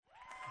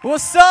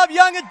What's up,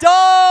 young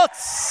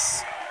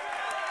adults?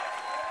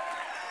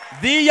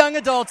 The young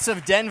adults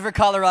of Denver,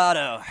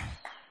 Colorado.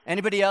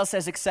 Anybody else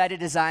as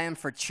excited as I am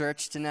for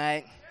church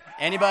tonight?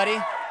 Anybody?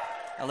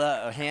 I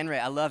love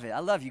I love it. I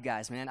love you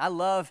guys, man. I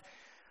love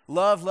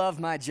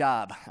my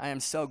job. I am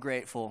so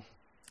grateful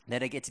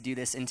that I get to do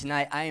this. And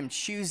tonight, I am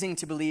choosing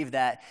to believe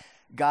that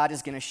God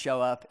is going to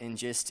show up in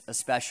just a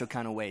special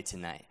kind of way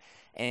tonight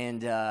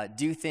and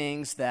do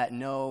things that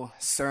no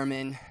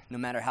sermon, no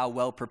matter how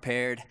well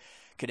prepared,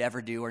 could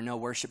ever do, or no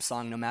worship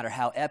song, no matter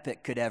how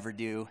epic, could ever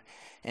do.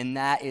 And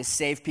that is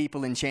save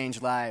people and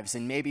change lives.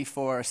 And maybe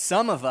for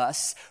some of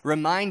us,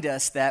 remind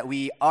us that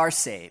we are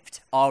saved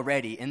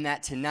already, and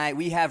that tonight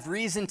we have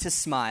reason to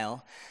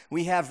smile.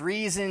 We have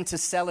reason to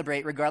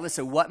celebrate regardless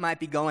of what might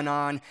be going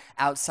on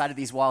outside of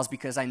these walls,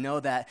 because I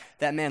know that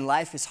man,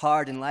 life is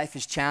hard and life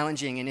is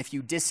challenging. And if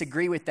you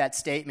disagree with that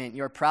statement,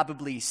 you're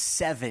probably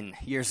 7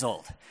 years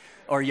old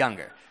or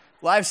younger.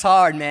 Life's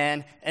hard,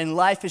 man, and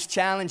life is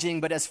challenging,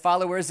 but as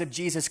followers of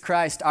Jesus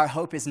Christ, our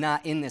hope is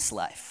not in this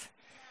life,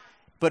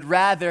 but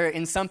rather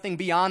in something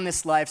beyond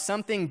this life,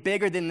 something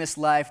bigger than this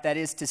life, that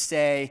is to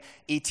say,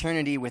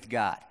 eternity with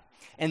God.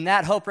 And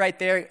that hope right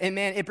there, and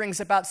man, it brings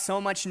about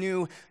so much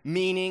new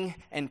meaning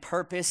and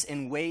purpose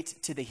and weight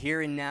to the here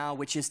and now,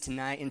 which is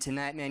tonight. And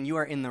tonight, man, you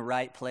are in the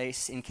right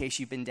place, in case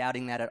you've been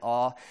doubting that at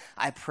all.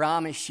 I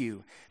promise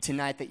you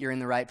tonight that you're in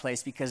the right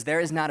place, because there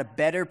is not a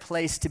better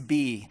place to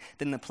be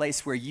than the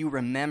place where you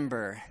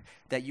remember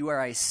that you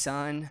are a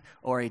son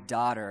or a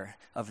daughter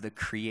of the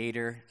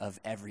Creator of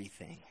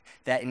everything.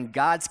 That in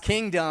God's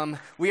kingdom,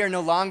 we are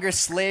no longer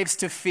slaves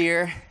to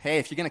fear. Hey,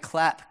 if you're going to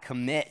clap,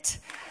 commit.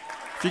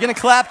 If you're going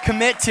to clap,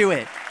 commit to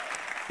it.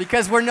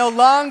 Because we're no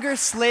longer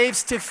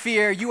slaves to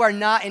fear. You are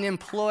not an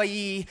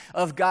employee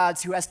of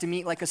God's who has to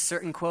meet like a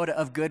certain quota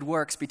of good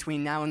works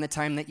between now and the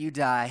time that you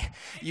die.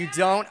 You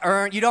don't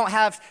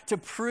have to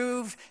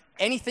prove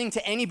anything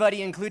to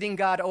anybody, including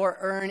God, or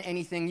earn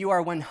anything. You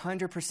are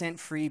 100%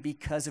 free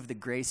because of the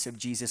grace of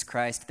Jesus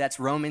Christ.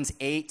 That's Romans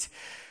 8.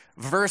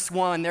 Verse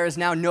 1, there is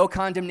now no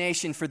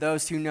condemnation for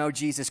those who know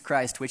Jesus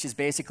Christ, which is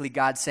basically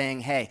God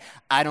saying, hey,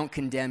 I don't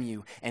condemn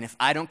you. And if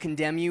I don't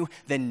condemn you,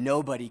 then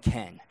nobody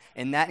can.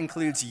 And that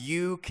includes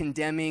you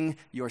condemning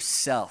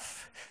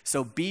yourself.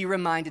 So be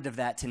reminded of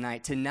that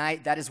tonight.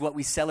 Tonight, that is what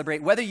we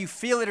celebrate, whether you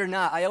feel it or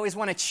not. I always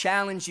want to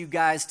challenge you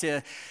guys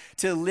to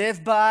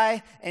live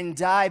by and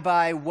die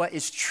by what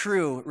is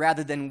true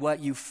rather than what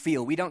you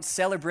feel. We don't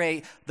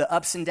celebrate the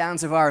ups and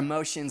downs of our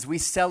emotions. We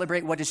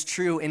celebrate what is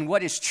true, and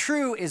what is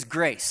true is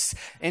grace.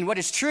 And what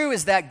is true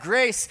is that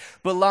grace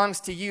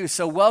belongs to you.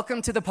 So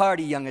welcome to the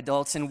party, young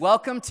adults, and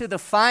welcome to the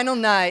final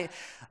night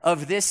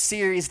of this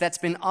series that's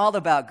been all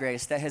about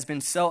grace, that has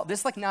been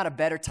there's like not a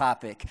better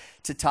topic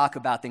to talk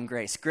about than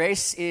grace.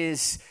 Grace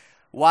is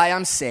why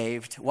I'm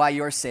saved, why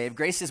you're saved.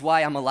 Grace is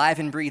why I'm alive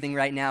and breathing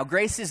right now.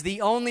 Grace is the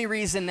only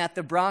reason that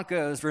the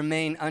Broncos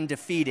remain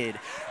undefeated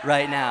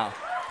right now.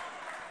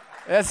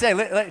 Let's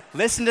say,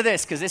 listen to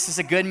this, because this is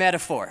a good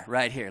metaphor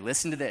right here.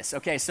 Listen to this.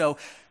 Okay, so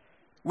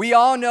we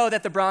all know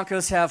that the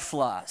Broncos have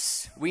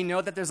flaws. We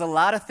know that there's a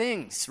lot of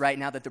things right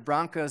now that the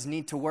Broncos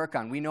need to work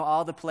on. We know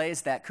all the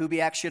plays that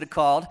Kubiak should have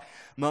called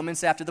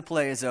moments after the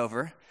play is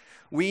over.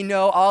 We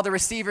know all the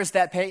receivers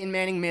that Peyton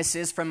Manning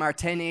misses from our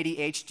 1080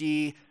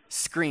 HD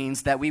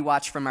screens that we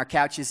watch from our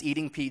couches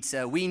eating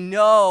pizza. We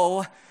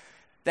know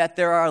that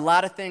there are a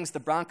lot of things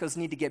the Broncos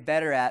need to get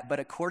better at, but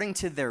according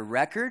to their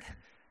record,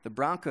 the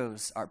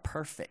Broncos are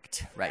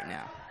perfect right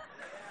now.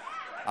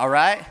 All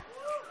right?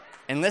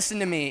 And listen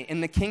to me, in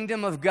the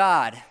kingdom of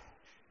God,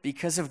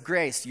 because of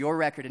grace, your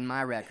record and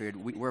my record,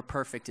 we're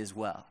perfect as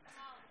well.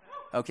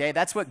 Okay,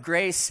 that's what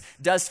grace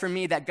does for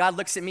me, that God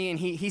looks at me and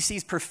he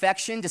sees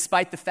perfection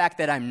despite the fact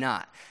that I'm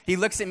not. He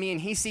looks at me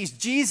and he sees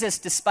Jesus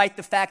despite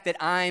the fact that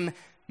I'm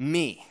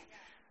me.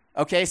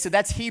 Okay, so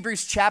that's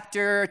Hebrews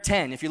chapter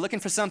 10. If you're looking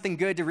for something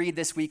good to read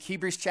this week,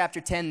 Hebrews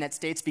chapter 10, that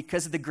states,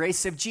 because of the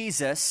grace of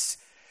Jesus,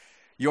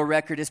 your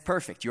record is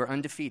perfect. You're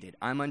undefeated.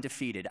 I'm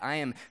undefeated. I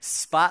am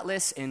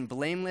spotless and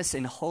blameless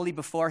and holy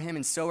before him,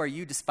 and so are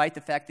you, despite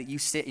the fact that you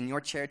sit in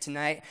your chair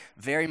tonight,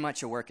 very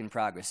much a work in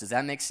progress. Does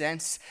that make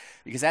sense?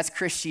 Because that's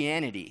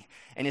Christianity.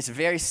 And it's a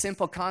very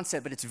simple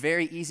concept, but it's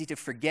very easy to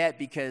forget,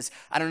 because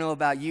I don't know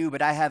about you,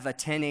 but I have a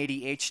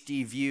 1080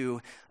 HD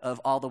view of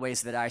all the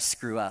ways that I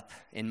screw up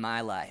in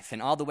my life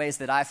and all the ways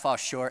that I fall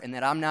short and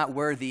that I'm not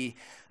worthy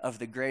of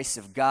the grace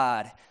of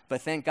God.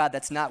 But thank God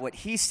that's not what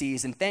he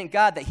sees, and thank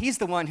God that he's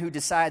the one who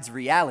decides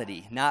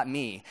reality, not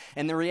me.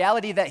 And the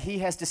reality that he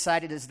has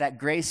decided is that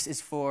grace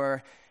is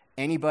for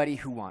anybody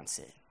who wants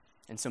it.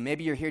 And so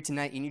maybe you're here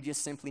tonight and you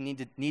just simply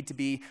need to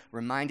be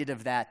reminded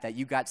of that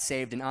you got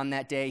saved. And on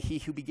that day, he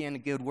who began a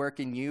good work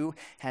in you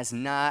has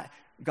not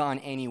gone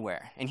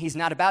anywhere. And he's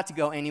not about to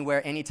go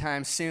anywhere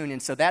anytime soon.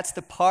 And so that's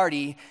the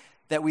party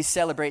that we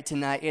celebrate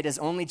tonight. It has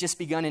only just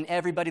begun, and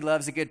everybody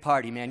loves a good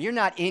party, man. You're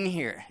not in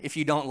here if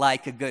you don't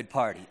like a good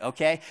party,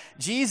 okay?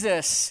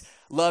 Jesus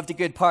loved a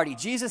good party.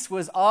 Jesus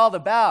was all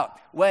about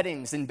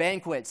weddings and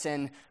banquets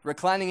and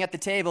reclining at the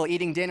table,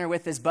 eating dinner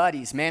with his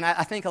buddies. Man,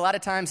 I think a lot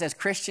of times as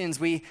Christians,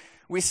 we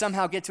we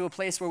somehow get to a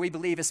place where we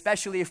believe,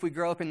 especially if we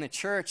grow up in the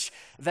church,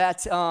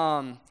 that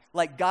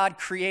like God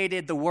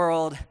created the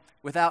world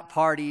without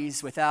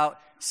parties, without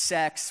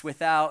sex,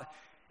 without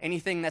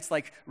anything that's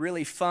like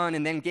really fun,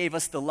 and then gave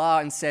us the law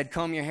and said,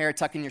 comb your hair,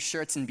 tuck in your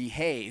shirts, and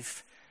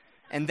behave.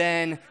 And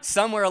then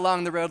somewhere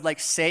along the road,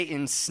 like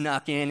Satan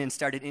snuck in and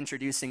started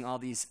introducing all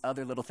these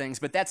other little things.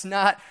 But that's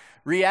not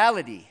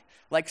reality.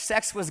 Like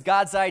sex was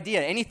God's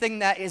idea. Anything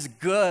that is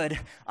good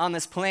on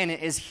this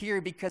planet is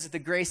here because of the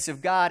grace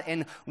of God.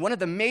 And one of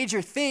the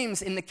major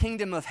themes in the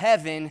kingdom of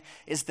heaven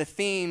is the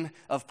theme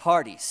of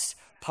parties.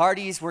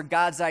 Parties were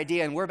God's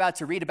idea, and we're about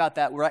to read about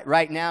that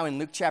right now in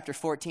Luke chapter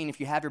 14. If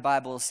you have your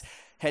Bibles,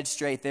 head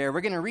straight there.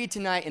 We're going to read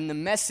tonight in the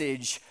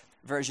Message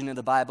version of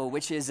the Bible,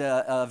 which is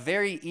a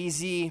very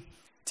easy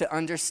to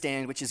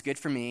understand, which is good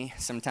for me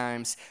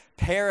sometimes,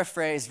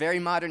 paraphrase, very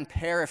modern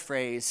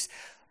paraphrase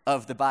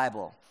of the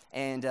Bible.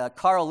 And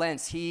Carl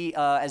Lentz, he,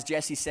 as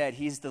Jesse said,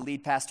 he's the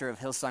lead pastor of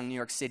Hillsong New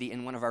York City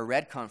and one of our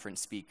Red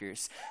Conference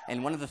speakers.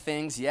 And one of the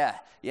things,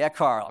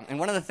 Carl. And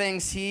one of the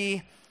things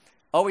he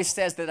always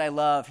says that I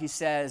love, he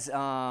says,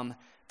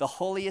 the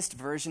holiest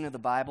version of the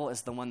Bible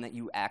is the one that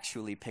you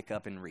actually pick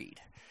up and read.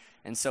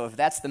 And so if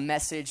that's the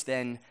Message,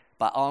 then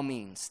by all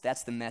means,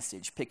 that's the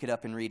Message. Pick it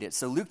up and read it.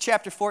 So Luke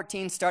chapter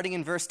 14, starting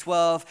in verse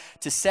 12,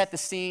 to set the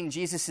scene,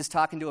 Jesus is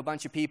talking to a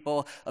bunch of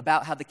people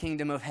about how the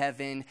kingdom of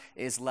heaven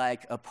is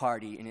like a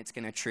party, and it's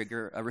going to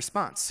trigger a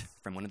response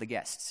from one of the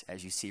guests,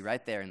 as you see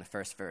right there in the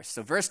first verse.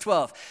 So verse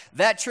 12,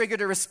 that triggered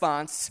a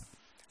response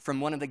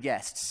from one of the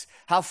guests.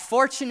 How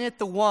fortunate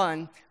the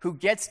one who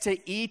gets to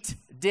eat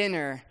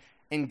dinner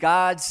in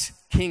God's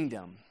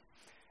kingdom.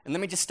 And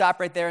let me just stop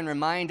right there and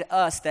remind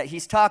us that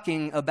he's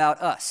talking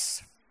about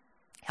us.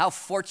 How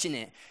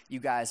fortunate, you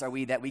guys, are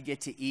we that we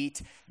get to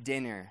eat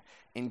dinner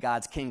in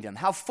God's kingdom?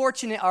 How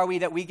fortunate are we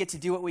that we get to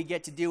do what we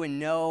get to do and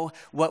know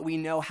what we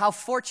know? How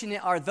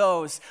fortunate are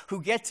those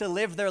who get to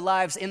live their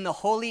lives in the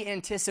holy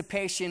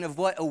anticipation of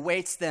what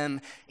awaits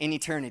them in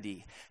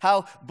eternity?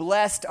 How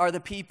blessed are the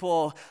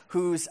people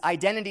whose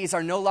identities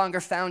are no longer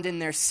found in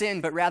their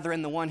sin, but rather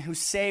in the one who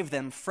saved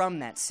them from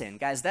that sin?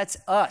 Guys, that's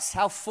us.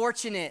 How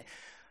fortunate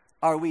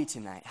are we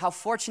tonight? How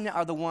fortunate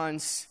are the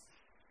ones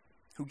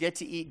who get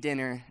to eat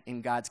dinner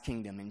in God's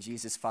kingdom? And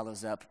Jesus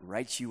follows up,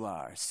 right you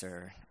are,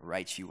 sir,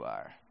 right you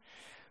are.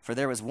 For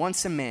there was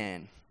once a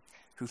man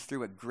who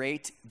threw a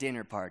great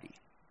dinner party,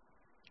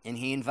 and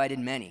he invited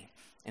many.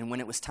 And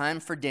when it was time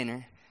for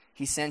dinner,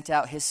 he sent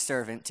out his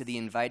servant to the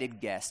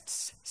invited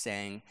guests,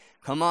 saying,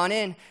 come on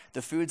in,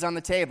 the food's on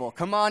the table,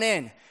 come on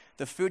in.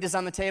 The food is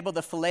on the table,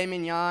 the filet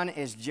mignon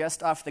is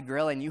just off the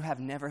grill, and you have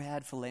never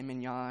had filet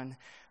mignon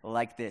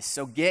like this.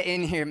 So get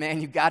in here, man.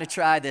 You got to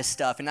try this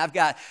stuff. And I've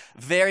got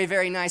very,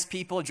 very nice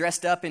people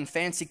dressed up in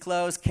fancy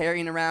clothes,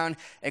 carrying around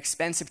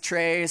expensive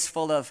trays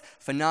full of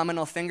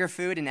phenomenal finger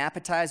food and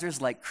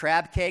appetizers like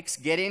crab cakes.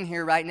 Get in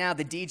here right now.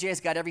 The DJ's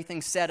got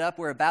everything set up.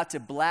 We're about to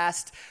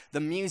blast the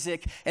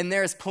music, and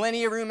there's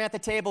plenty of room at the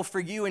table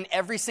for you and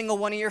every single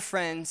one of your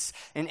friends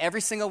and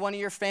every single one of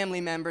your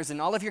family members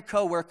and all of your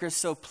coworkers.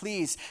 So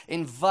please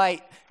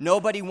invite.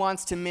 Nobody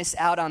wants to miss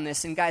out on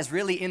this. And guys,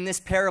 really in this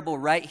parable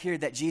right here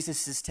that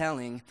Jesus is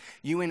telling,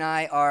 you and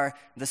I are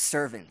the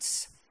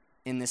servants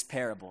in this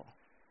parable.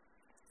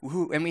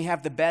 And we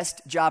have the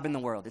best job in the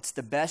world. It's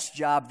the best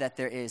job that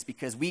there is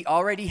because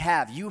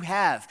you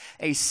have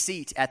a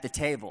seat at the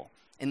table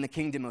in the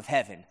kingdom of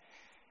heaven.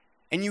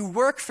 And you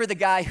work for the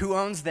guy who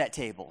owns that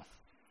table,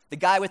 the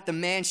guy with the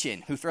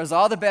mansion who throws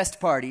all the best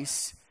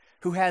parties,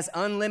 who has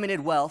unlimited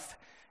wealth,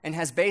 and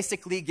has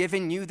basically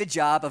given you the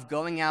job of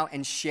going out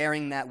and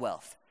sharing that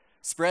wealth.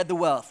 Spread the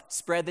wealth,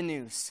 spread the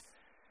news.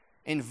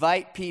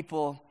 Invite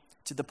people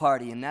to the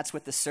party, and that's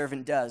what the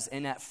servant does.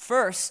 And at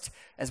first,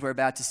 as we're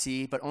about to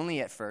see, but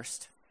only at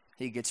first,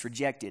 he gets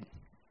rejected.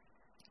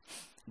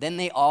 Then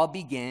they all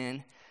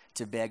began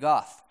to beg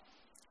off,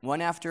 one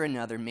after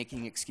another,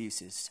 making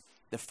excuses.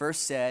 The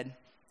first said,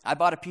 I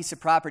bought a piece of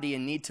property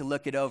and need to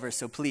look it over,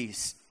 so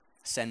please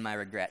send my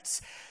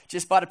regrets.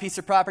 Just bought a piece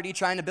of property,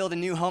 trying to build a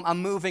new home.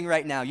 I'm moving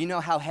right now. You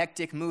know how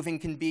hectic moving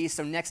can be,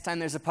 so next time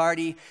there's a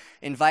party,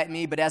 invite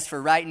me. But as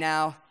for right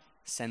now,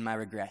 send my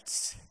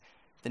regrets.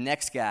 The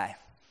next guy,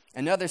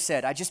 another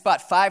said, I just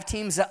bought 5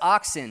 teams of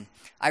oxen.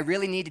 I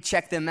really need to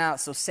check them out,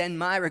 so send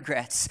my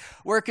regrets.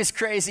 Work is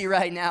crazy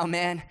right now,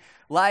 man.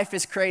 Life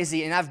is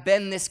crazy, and I've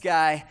been this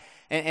guy,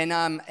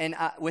 and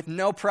with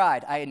no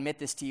pride, I admit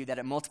this to you that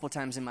at multiple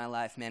times in my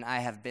life, man,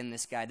 I have been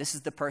this guy. This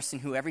is the person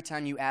who every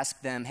time you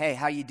ask them, hey,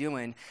 how you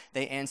doing?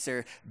 They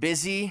answer,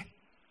 busy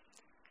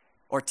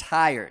or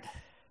tired.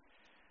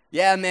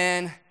 Yeah,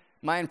 man.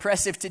 My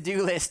impressive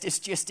to-do list is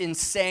just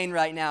insane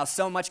right now.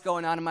 So much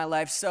going on in my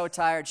life, so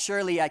tired.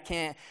 Surely I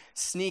can't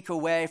sneak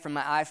away from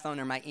my iPhone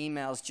or my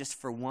emails just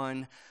for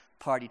one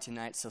party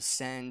tonight, so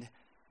send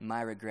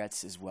my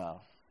regrets as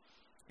well.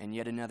 And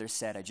yet another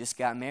said, I just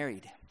got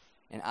married,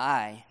 and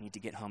I need to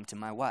get home to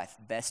my wife.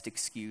 Best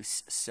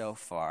excuse so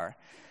far,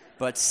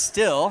 but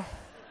still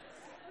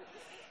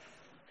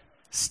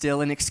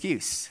an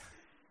excuse.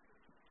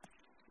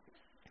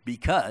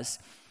 Because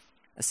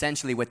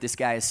Essentially, what this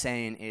guy is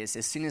saying is,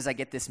 as soon as I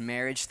get this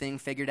marriage thing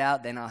figured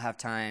out, then I'll have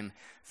time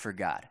for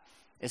God.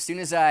 As soon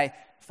as I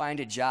find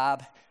a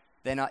job,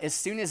 as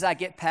soon as I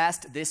get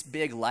past this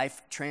big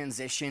life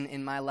transition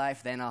in my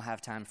life, then I'll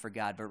have time for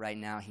God. But right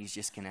now, he's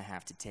just going to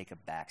have to take a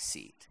back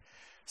seat.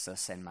 So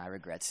send my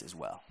regrets as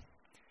well.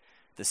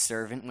 The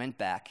servant went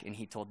back, and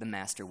he told the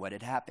master what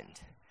had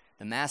happened.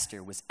 The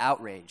master was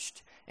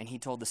outraged, and he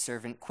told the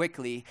servant,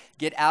 quickly,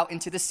 get out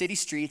into the city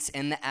streets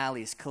and the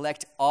alleys.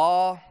 Collect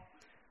all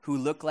who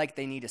look like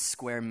they need a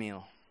square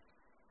meal,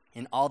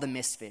 and all the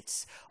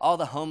misfits, all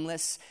the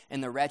homeless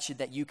and the wretched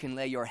that you can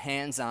lay your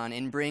hands on,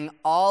 and bring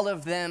all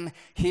of them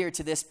here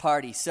to this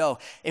party. So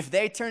if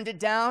they turned it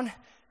down,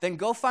 then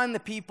go find the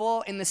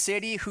people in the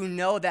city who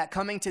know that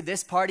coming to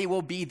this party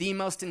will be the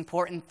most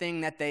important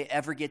thing that they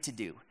ever get to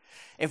do.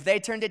 If they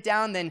turned it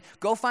down, then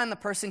go find the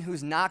person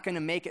who's not going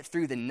to make it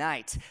through the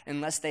night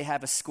unless they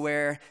have a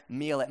square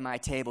meal at my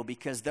table,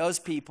 because those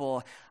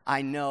people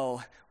I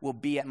know will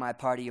be at my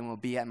party and will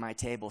be at my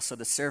table. So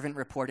the servant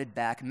reported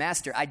back,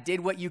 Master, I did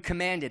what you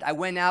commanded. I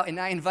went out and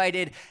I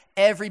invited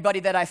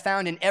everybody that I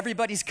found, and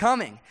everybody's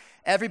coming.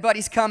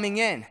 Everybody's coming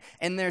in,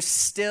 and there's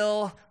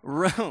still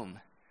room.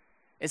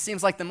 It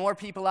seems like the more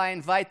people I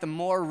invite, the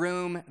more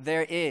room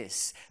there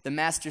is. The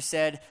master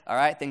said, all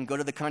right, then go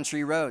to the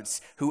country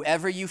roads.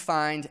 Whoever you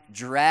find,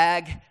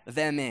 drag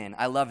them in.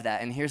 I love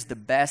that. And here's the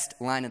best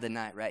line of the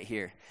night right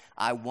here.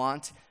 I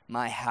want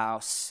my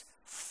house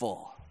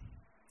full.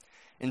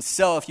 And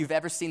so if you've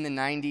ever seen the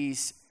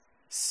 90s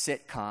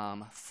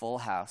sitcom Full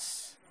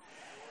House,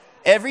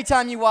 every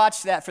time you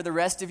watch that for the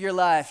rest of your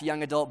life,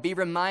 young adult, be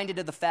reminded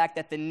of the fact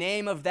that the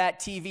name of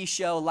that TV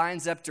show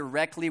lines up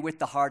directly with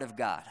the heart of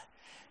God.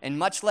 And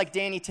much like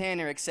Danny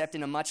Tanner, except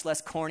in a much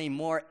less corny,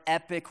 more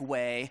epic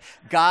way,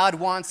 God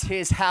wants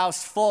his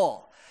house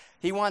full.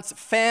 He wants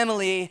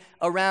family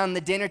around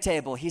the dinner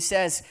table. He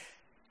says,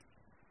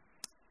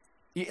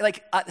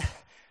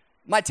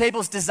 my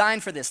table's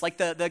designed for this. Like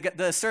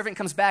the servant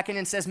comes back in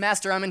and says,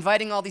 Master, I'm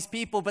inviting all these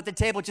people, but the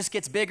table just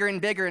gets bigger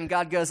and bigger. And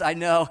God goes, I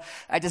know,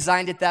 I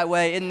designed it that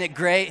way. Isn't it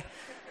great?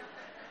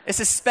 It's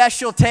a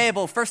special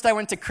table. First, I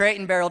went to Crate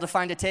and Barrel to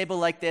find a table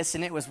like this,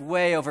 and it was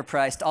way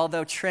overpriced,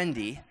 although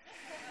trendy.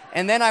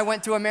 And then I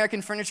went to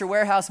American Furniture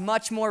Warehouse,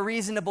 much more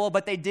reasonable,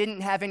 but they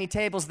didn't have any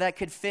tables that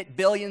could fit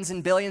billions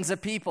and billions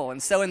of people.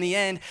 And so in the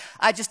end,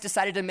 I just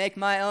decided to make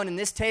my own. And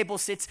this table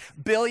sits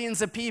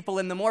billions of people.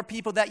 And the more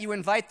people that you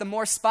invite, the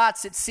more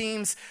spots it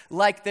seems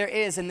like there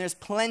is. And there's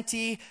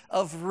plenty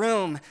of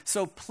room.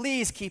 So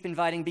please keep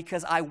inviting,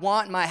 because I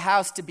want my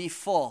house to be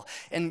full.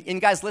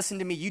 And guys, listen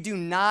to me. You do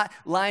not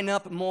line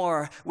up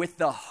more with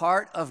the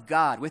heart of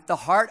God, with the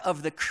heart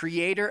of the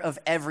creator of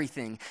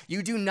everything.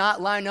 You do not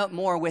line up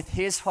more with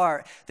his heart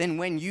than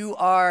when you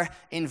are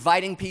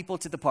inviting people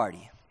to the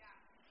party.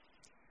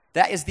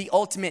 That is the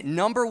ultimate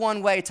number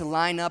one way to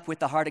line up with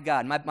the heart of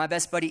God. My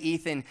best buddy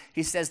Ethan,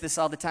 he says this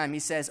all the time. He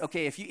says,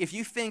 okay, if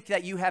you think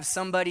that you have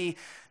somebody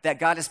that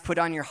God has put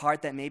on your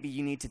heart that maybe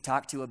you need to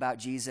talk to about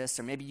Jesus,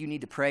 or maybe you need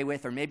to pray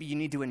with, or maybe you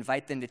need to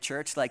invite them to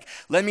church,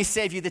 let me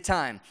save you the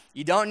time.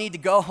 You don't need to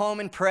go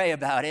home and pray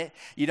about it.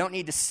 You don't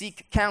need to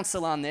seek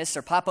counsel on this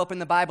or pop open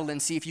the Bible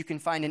and see if you can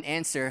find an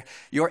answer.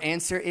 Your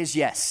answer is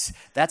yes.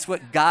 That's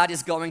what God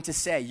is going to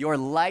say. Your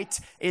light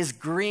is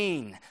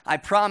green. I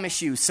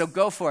promise you. So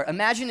go for it.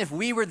 Imagine if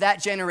we were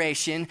that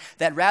generation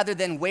that rather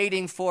than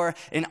waiting for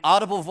an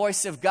audible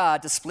voice of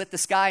God to split the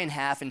sky in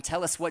half and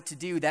tell us what to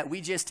do, that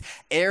we just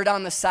erred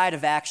on the side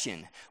of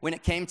action when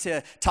it came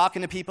to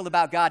talking to people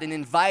about God and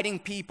inviting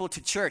people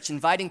to church,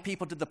 inviting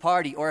people to the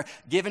party, or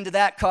giving to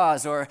that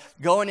cause, or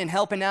going and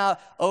helping out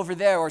over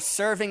there, or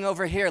serving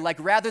over here.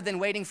 Rather than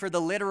waiting for the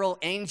literal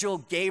angel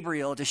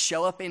Gabriel to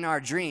show up in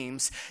our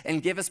dreams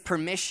and give us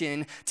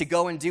permission to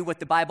go and do what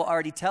the Bible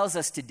already tells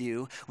us to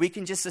do, we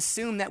can just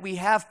assume that we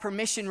have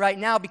permission right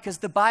now, because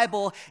the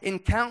Bible in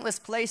countless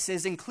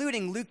places,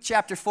 including Luke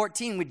chapter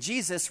 14 with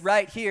Jesus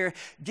right here,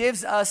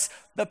 gives us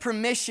the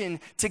permission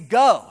to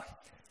go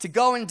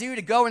and do,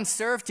 to go and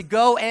serve, to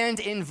go and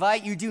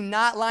invite. You do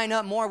not line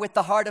up more with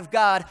the heart of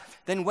God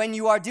than when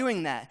you are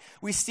doing that.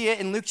 We see it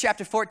in Luke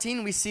chapter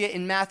 14. We see it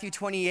in Matthew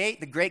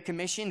 28, the Great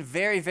Commission,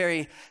 very,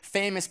 very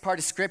famous part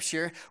of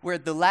Scripture, where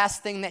the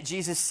last thing that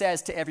Jesus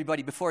says to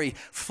everybody before he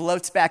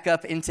floats back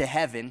up into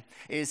heaven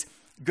is,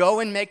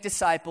 go and make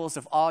disciples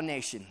of all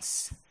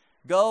nations.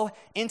 Go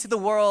into the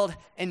world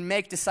and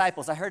make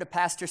disciples. I heard a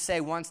pastor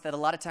say once that a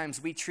lot of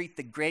times we treat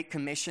the Great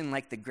Commission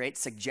like the Great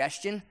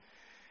Suggestion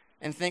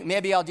and think,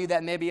 maybe I'll do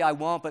that, maybe I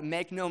won't, but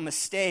make no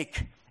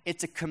mistake,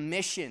 it's a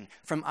commission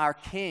from our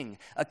King,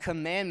 a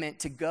commandment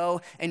to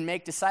go and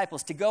make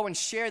disciples, to go and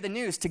share the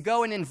news, to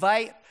go and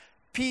invite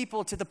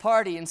people to the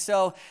party. And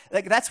so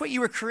that's what you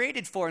were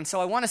created for. And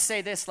so I want to say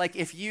this,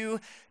 if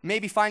you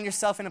maybe find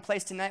yourself in a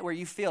place tonight where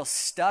you feel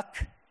stuck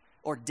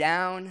or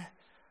down,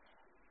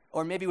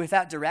 or maybe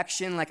without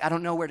direction, I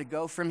don't know where to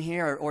go from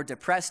here, or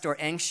depressed or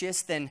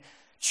anxious, then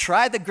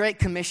try the Great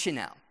Commission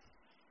out.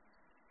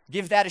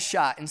 Give that a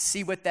shot and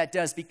see what that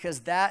does,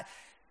 because that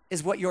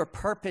is what your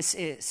purpose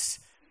is.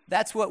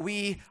 That's what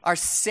we are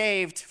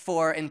saved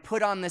for and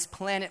put on this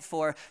planet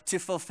for, to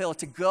fulfill,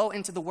 to go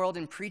into the world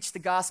and preach the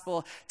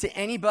gospel to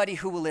anybody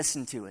who will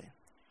listen to it.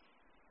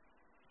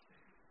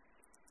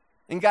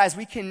 And guys,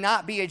 we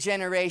cannot be a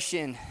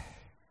generation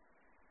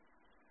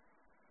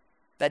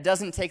that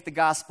doesn't take the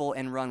gospel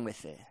and run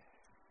with it.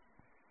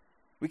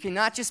 We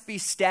cannot just be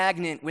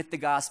stagnant with the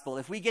gospel.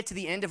 If we get to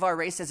the end of our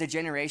race as a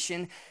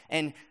generation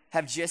and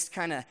have just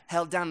kind of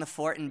held down the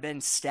fort and been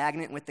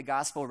stagnant with the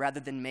gospel rather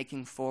than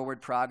making forward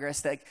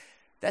progress,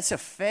 that's a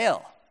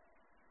fail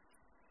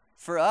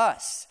for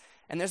us.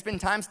 And there's been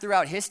times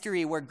throughout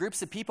history where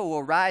groups of people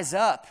will rise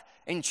up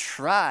and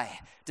try,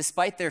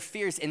 despite their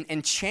fears,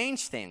 and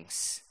change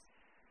things.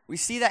 We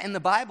see that in the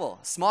Bible.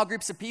 Small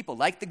groups of people,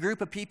 like the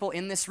group of people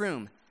in this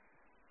room.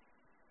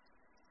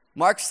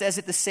 Mark says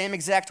it the same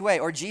exact way,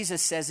 or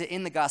Jesus says it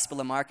in the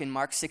Gospel of Mark in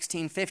Mark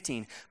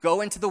 16:15.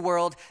 Go into the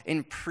world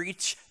and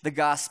preach the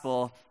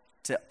gospel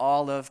to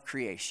all of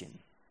creation.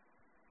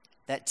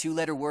 That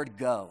 2-letter word,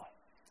 go.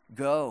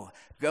 Go,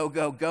 go,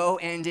 go, go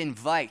and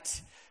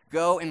invite.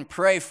 Go and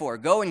pray for.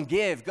 Go and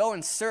give. Go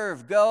and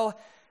serve. Go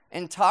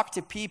and talk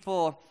to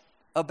people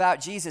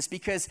about Jesus,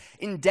 because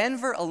in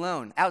Denver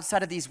alone,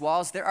 outside of these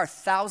walls, there are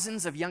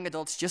thousands of young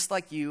adults just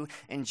like you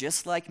and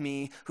just like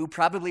me who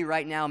probably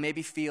right now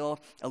maybe feel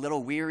a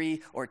little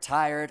weary or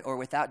tired or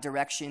without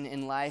direction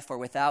in life or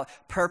without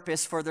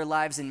purpose for their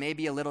lives and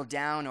maybe a little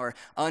down or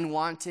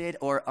unwanted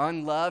or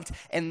unloved.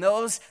 And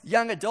those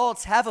young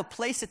adults have a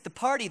place at the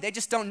party. They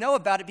just don't know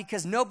about it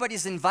because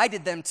nobody's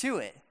invited them to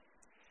it.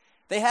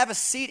 They have a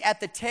seat at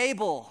the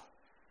table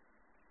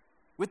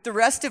with the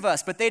rest of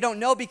us, but they don't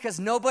know because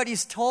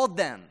nobody's told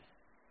them.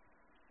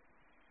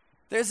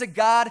 There's a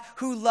God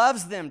who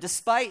loves them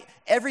despite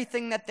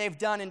everything that they've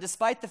done and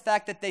despite the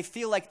fact that they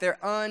feel like they're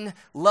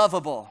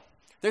unlovable.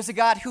 There's a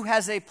God who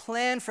has a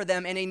plan for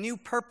them and a new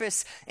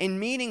purpose and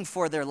meaning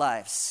for their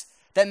lives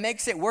that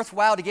makes it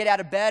worthwhile to get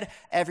out of bed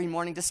every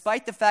morning,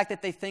 despite the fact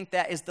that they think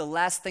that is the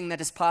last thing that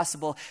is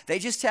possible. They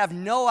just have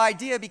no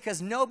idea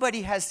because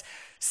nobody has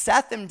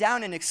sat them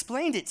down and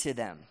explained it to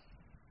them.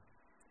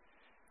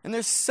 And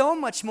there's so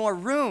much more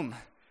room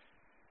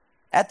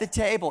at the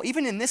table.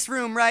 Even in this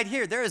room right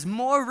here, there is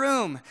more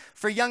room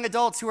for young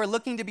adults who are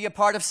looking to be a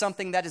part of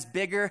something that is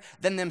bigger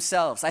than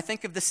themselves. I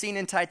think of the scene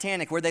in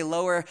Titanic where they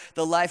lower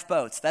the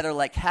lifeboats that are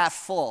like half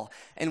full.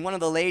 And one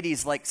of the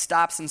ladies like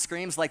stops and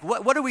screams like,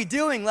 what are we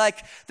doing? Like,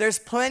 there's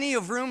plenty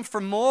of room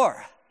for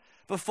more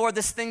before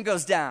this thing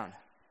goes down.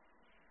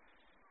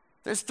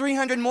 There's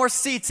 300 more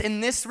seats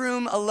in this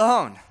room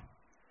alone.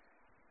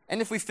 And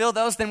if we fill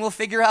those, then we'll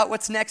figure out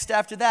what's next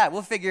after that.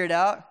 We'll figure it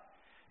out.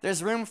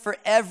 There's room for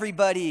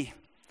everybody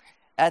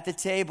at the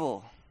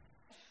table.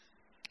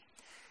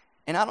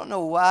 And I don't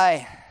know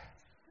why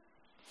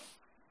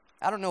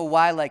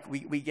like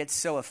we get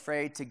so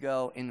afraid to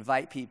go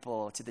invite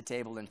people to the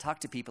table and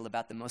talk to people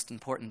about the most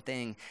important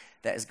thing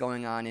that is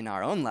going on in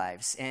our own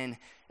lives. And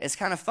it's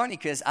kind of funny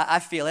because I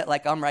feel it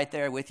like I'm right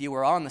there with you.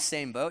 We're all in the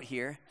same boat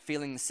here,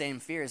 feeling the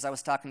same fears. I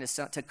was talking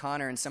to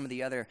Connor and some of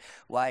the other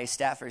YA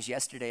staffers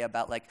yesterday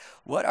about like,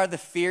 what are the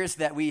fears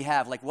that we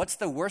have? Like, what's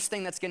the worst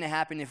thing that's going to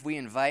happen if we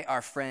invite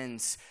our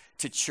friends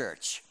to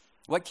church?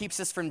 What keeps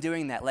us from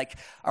doing that? Like,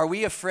 are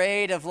we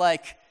afraid of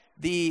like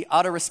the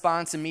auto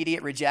response,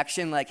 immediate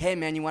rejection? Like, hey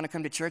man, you want to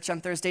come to church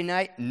on Thursday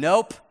night?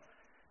 Nope.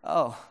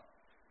 Oh.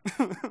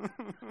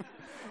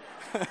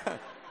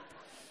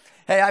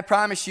 Hey, I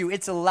promise you,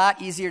 it's a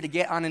lot easier to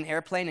get on an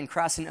airplane and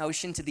cross an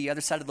ocean to the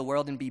other side of the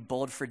world and be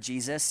bold for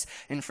Jesus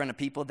in front of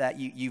people that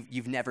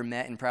you've never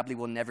met and probably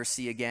will never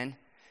see again.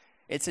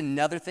 It's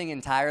another thing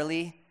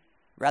entirely.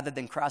 Rather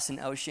than cross an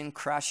ocean,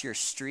 cross your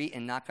street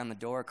and knock on the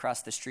door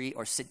across the street,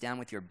 or sit down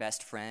with your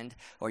best friend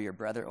or your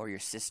brother or your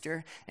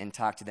sister and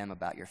talk to them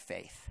about your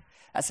faith.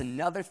 That's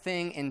another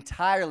thing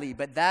entirely,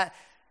 but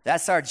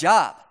that's our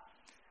job.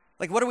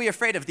 Like, what are we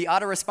afraid of? The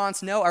auto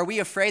response no? Are we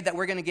afraid that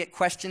we're going to get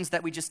questions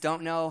that we just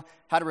don't know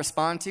how to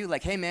respond to?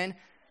 Like, hey man,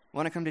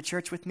 want to come to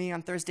church with me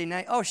on Thursday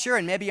night? Oh, sure,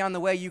 and maybe on the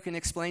way you can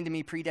explain to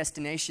me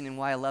predestination and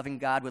why a loving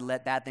God would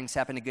let bad things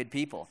happen to good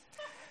people.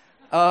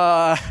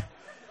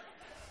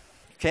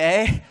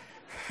 Okay?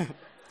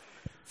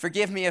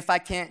 Forgive me if I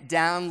can't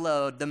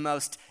download the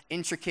most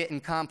intricate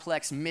and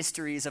complex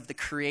mysteries of the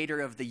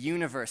creator of the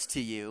universe to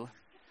you.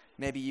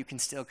 Maybe you can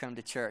still come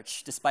to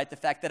church, despite the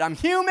fact that I'm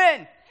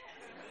human.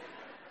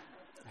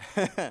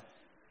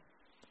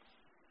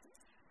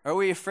 Are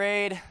we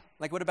afraid?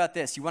 Like, what about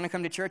this? You want to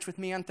come to church with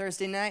me on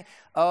Thursday night?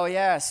 Oh,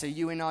 yeah, so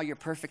you and all your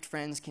perfect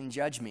friends can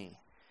judge me.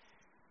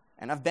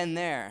 And I've been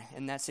there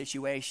in that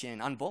situation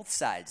on both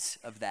sides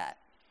of that.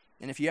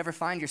 And if you ever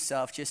find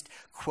yourself, just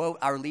quote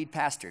our lead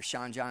pastor,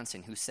 Sean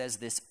Johnson, who says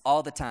this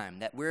all the time,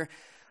 that we're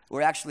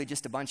actually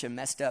just a bunch of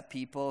messed up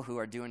people who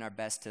are doing our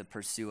best to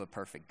pursue a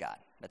perfect God.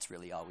 That's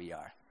really all we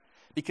are.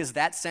 Because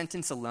that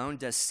sentence alone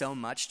does so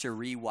much to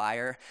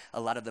rewire a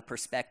lot of the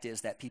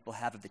perspectives that people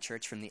have of the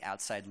church from the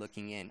outside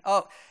looking in.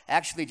 Oh,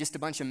 actually just a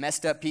bunch of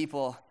messed up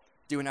people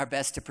doing our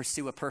best to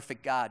pursue a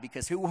perfect God,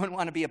 because who wouldn't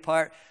want to be a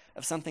part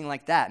of something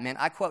like that? Man,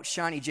 I quote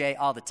Shawnee J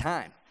all the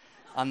time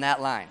on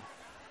that line.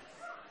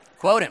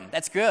 Quote him.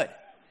 That's good.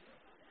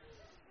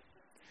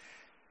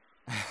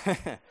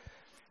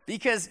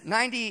 Because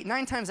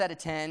 9 times out of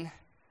 10,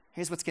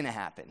 here's what's going to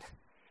happen.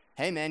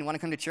 Hey, man, you want to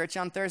come to church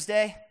on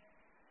Thursday?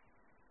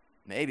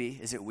 Maybe.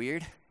 Is it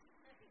weird?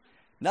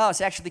 No, it's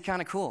actually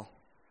kind of cool.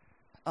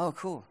 Oh,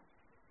 cool.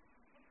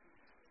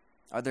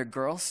 Are there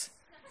girls?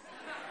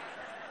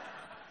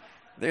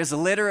 There's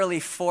literally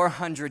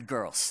 400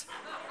 girls.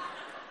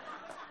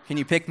 Can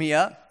you pick me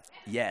up?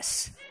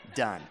 Yes.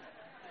 Done.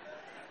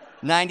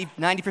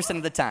 90%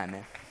 of the time,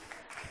 man.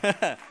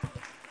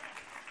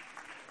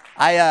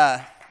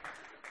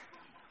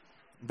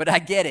 But I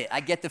get it.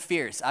 I get the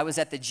fears. I was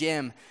at the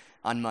gym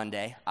on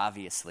Monday,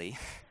 obviously.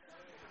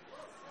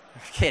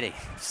 Kidding.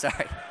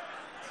 Sorry.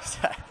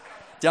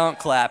 Don't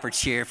clap or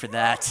cheer for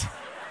that.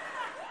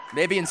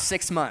 Maybe in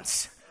 6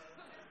 months.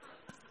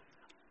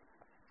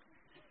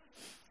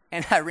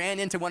 And I ran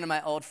into one of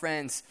my old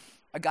friends,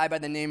 a guy by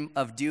the name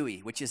of Dewey,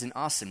 which is an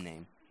awesome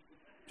name.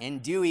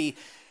 And Dewey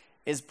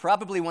is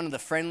probably one of the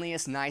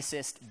friendliest,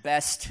 nicest,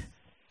 best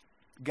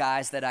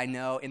guys that I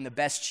know, in the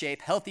best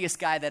shape, healthiest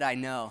guy that I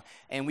know.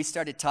 And we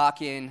started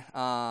talking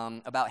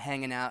about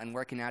hanging out and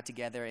working out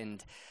together.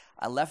 And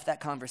I left that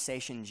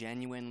conversation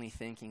genuinely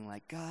thinking,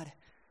 like, God,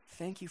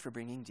 thank you for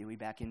bringing Dewey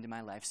back into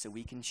my life so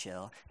we can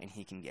chill and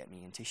he can get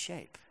me into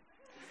shape.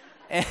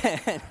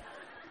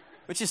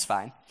 Which is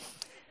fine.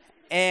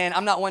 And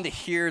I'm not one to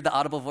hear the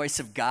audible voice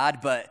of God,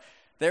 but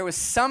there was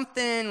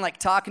something like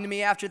talking to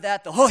me after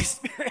that, the Holy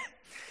Spirit.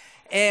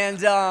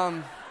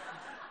 And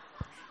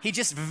he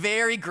just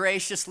very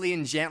graciously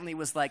and gently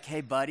was like,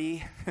 hey,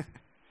 buddy,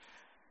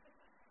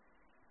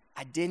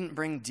 I didn't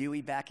bring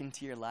Dewey back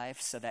into your life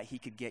so that he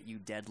could get you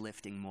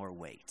deadlifting more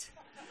weight.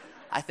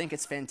 I think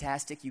it's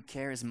fantastic you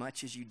care as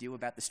much as you do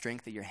about the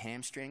strength of your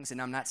hamstrings.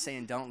 And I'm not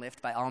saying don't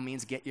lift. By all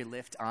means, get your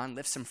lift on.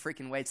 Lift some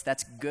freaking weights.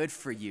 That's good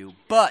for you.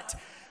 But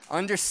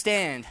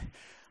understand,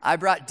 I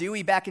brought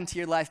Dewey back into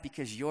your life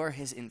because you're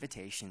his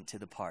invitation to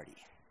the party.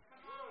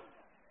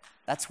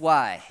 That's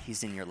why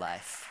he's in your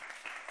life.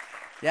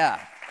 Yeah.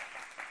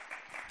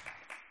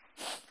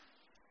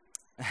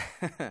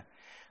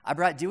 I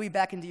brought Dewey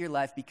back into your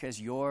life because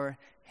you're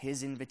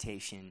his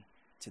invitation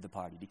to the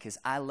party, because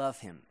I love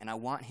him and I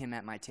want him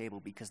at my table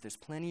because there's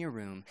plenty of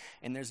room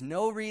and there's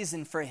no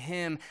reason for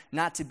him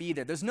not to be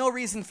there. There's no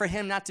reason for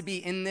him not to be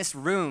in this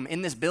room,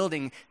 in this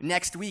building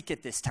next week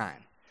at this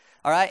time.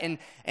 All right?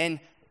 And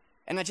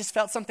I just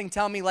felt something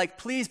tell me, like,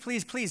 please,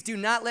 please, please do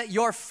not let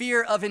your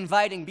fear of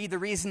inviting be the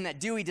reason that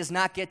Dewey does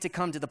not get to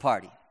come to the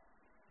party.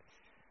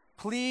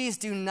 Please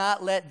do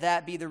not let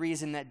that be the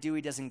reason that Dewey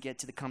doesn't get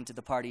to come to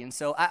the party. And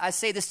so I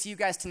say this to you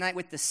guys tonight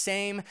with the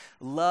same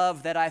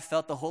love that I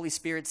felt the Holy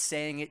Spirit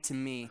saying it to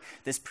me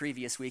this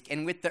previous week,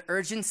 and with the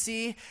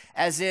urgency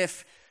as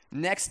if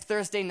next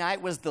Thursday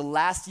night was the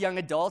last young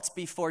adults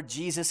before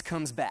Jesus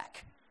comes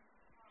back.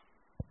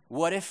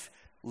 What if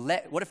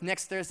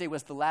next Thursday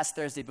was the last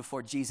Thursday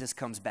before Jesus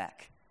comes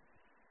back?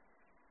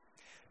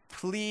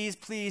 Please,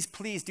 please,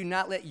 please do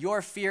not let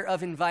your fear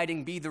of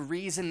inviting be the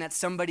reason that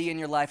somebody in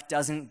your life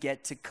doesn't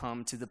get to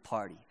come to the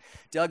party.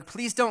 Doug,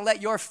 please don't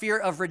let your fear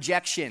of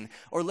rejection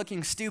or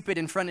looking stupid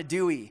in front of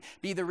Dewey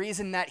be the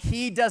reason that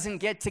he doesn't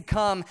get to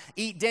come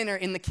eat dinner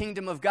in the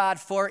kingdom of God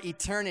for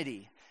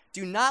eternity.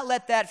 Do not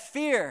let that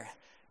fear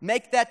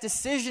make that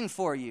decision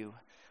for you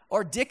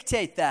or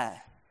dictate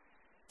that.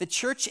 The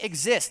church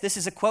exists. This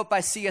is a quote by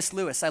C.S.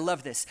 Lewis. I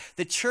love this.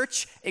 The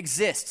church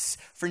exists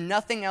for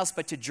nothing else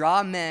but to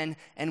draw men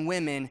and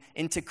women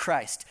into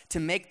Christ,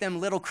 to make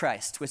them little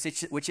Christ,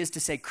 which is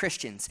to say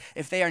Christians.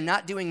 If they are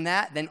not doing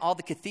that, then all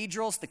the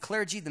cathedrals, the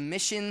clergy, the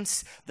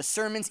missions, the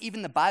sermons,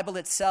 even the Bible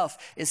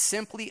itself is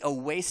simply a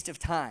waste of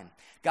time.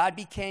 God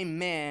became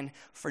man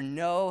for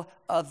no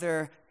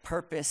other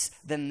purpose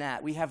than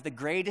that. We have the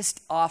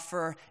greatest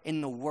offer in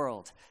the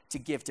world to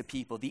give to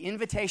people, the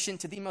invitation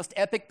to the most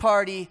epic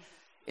party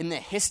in the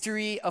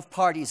history of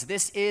parties.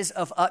 This is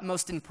of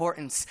utmost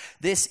importance.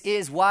 This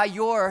is why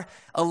you're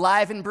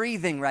alive and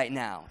breathing right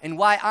now, and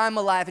why I'm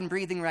alive and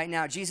breathing right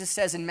now. Jesus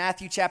says in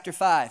Matthew chapter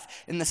 5,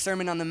 in the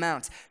Sermon on the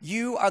Mount,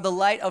 you are the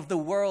light of the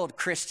world,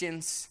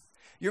 Christians.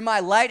 You're my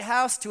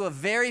lighthouse to a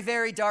very,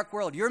 very dark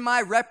world. You're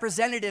my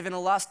representative in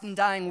a lost and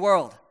dying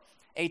world,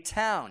 a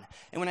town.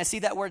 And when I see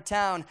that word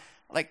town,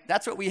 like,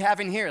 that's what we have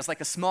in here. It's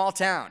like a small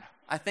town.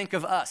 I think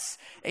of us.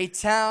 A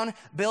town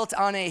built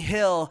on a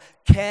hill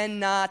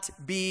cannot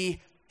be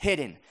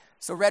hidden.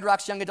 So Red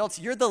Rocks young adults,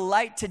 you're the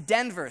light to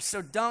Denver,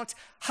 so don't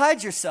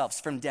hide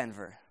yourselves from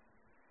Denver.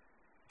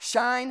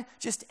 Shine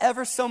just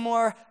ever so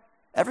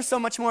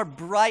much more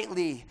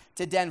brightly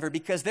to Denver,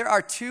 because there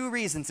are 2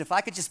 reasons, if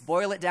I could just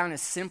boil it down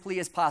as simply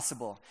as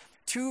possible,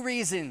 2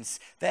 reasons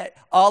that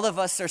all of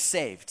us are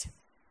saved.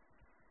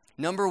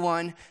 Number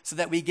 1, so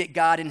that we get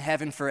God in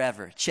heaven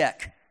forever.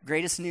 Check.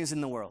 Greatest news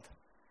in the world.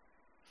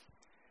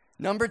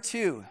 Number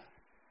 2,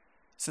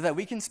 so that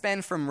we can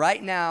spend from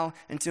right now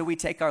until we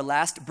take our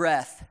last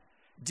breath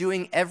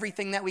doing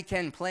everything that we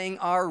can, playing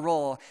our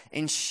role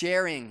in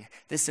sharing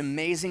this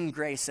amazing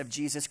grace of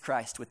Jesus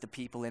Christ with the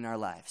people in our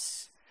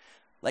lives.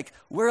 Like,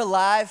 we're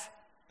alive,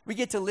 we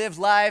get to live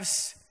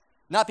lives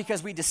Not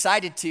because we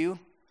decided to.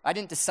 I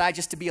didn't decide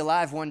just to be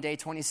alive one day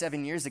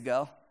 27 years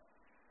ago.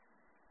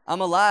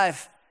 I'm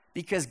alive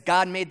because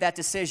God made that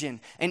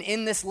decision. And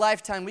in this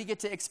lifetime, we get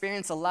to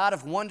experience a lot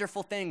of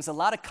wonderful things, a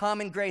lot of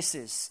common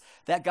graces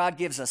that God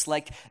gives us,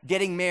 like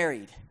getting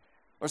married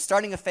or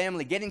starting a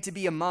family, getting to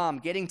be a mom,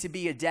 getting to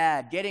be a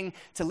dad, getting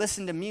to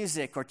listen to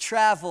music or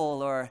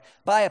travel or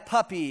buy a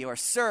puppy or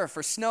surf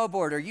or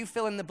snowboard or you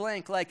fill in the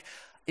blank, like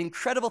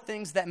incredible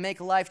things that make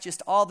life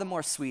just all the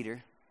more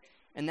sweeter.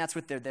 And that's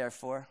what they're there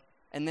for,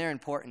 and they're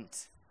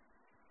important.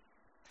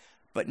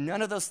 But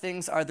none of those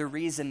things are the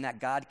reason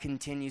that God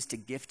continues to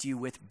gift you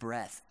with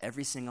breath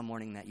every single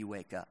morning that you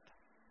wake up.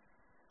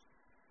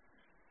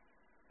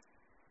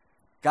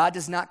 God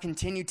does not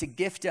continue to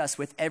gift us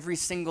with every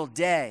single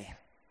day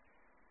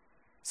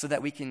so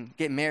that we can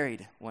get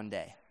married one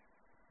day.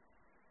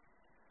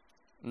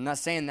 I'm not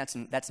saying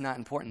that's not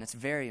important. That's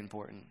very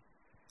important.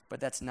 But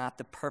that's not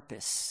the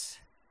purpose.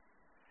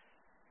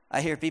 I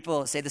hear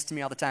people say this to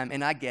me all the time,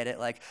 and I get it.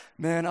 Like,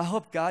 man, I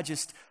hope God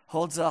just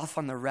holds off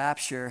on the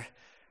rapture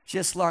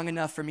just long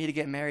enough for me to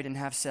get married and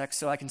have sex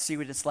so I can see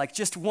what it's like.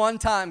 Just one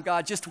time,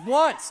 God, just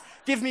once.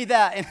 Give me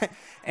that.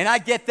 And I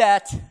get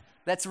that.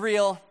 That's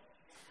real.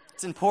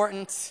 It's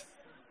important.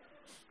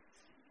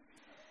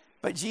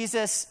 But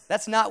Jesus,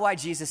 that's not why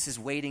Jesus is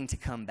waiting to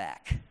come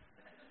back.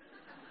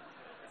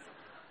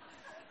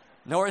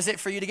 Nor is it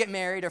for you to get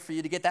married or for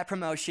you to get that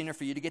promotion or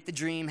for you to get the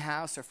dream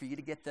house or for you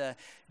to get the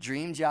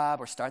dream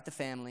job or start the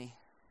family.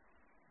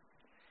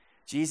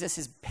 Jesus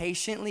is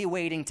patiently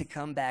waiting to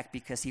come back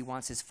because he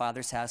wants his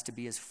Father's house to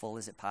be as full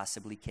as it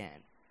possibly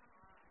can.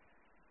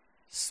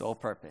 Sole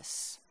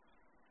purpose.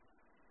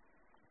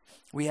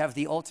 We have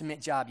the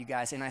ultimate job, you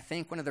guys, and I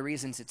think one of the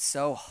reasons it's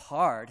so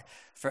hard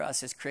for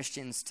us as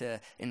Christians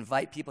to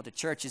invite people to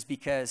church is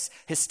because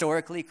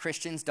historically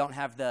Christians don't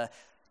have the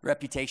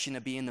reputation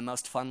of being the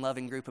most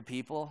fun-loving group of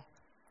people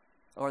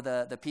or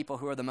the people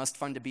who are the most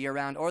fun to be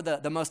around or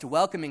the most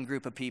welcoming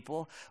group of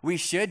people. We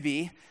should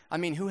be. I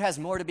mean, who has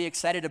more to be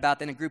excited about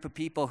than a group of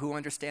people who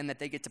understand that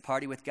they get to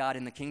party with God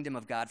in the kingdom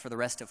of God for the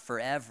rest of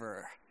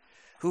forever?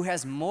 Who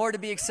has more to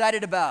be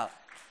excited about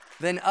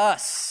than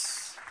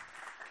us?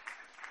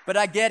 But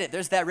I get it.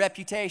 There's that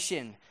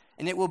reputation,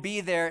 and it will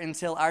be there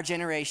until our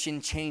generation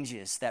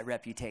changes that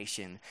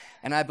reputation.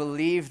 And I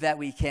believe that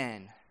we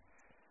can.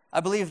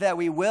 I believe that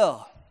we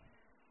will.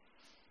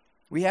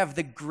 We have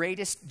the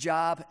greatest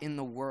job in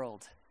the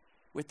world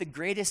with the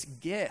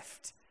greatest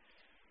gift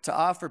to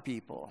offer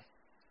people.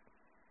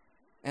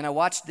 And I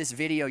watched this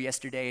video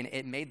yesterday, and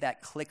it made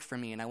that click for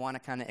me, and I want to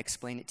kind of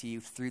explain it to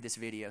you through this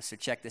video, so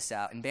check this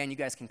out. And, band, you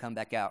guys can come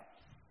back out.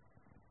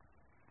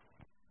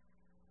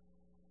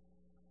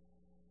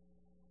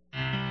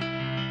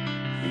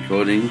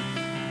 Recording.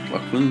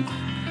 Lachlan.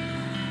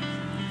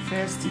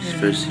 His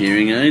first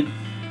hearing aid.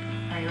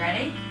 Are you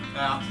ready?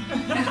 Yeah.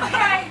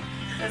 Okay.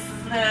 This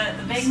is the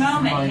big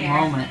moment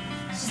here.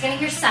 She's gonna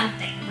hear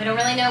something. We don't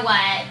really know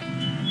what.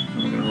 I'm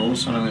going to roll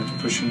this on. I'm going to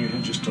push your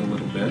head just a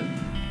little bit.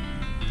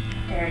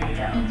 There you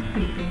go. It's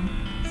beeping.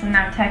 So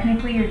now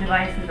technically your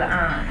device is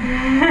on.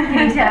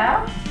 Can you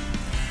tell?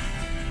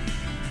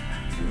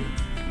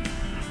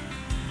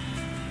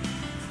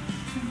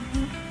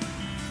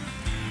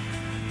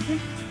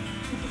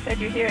 You said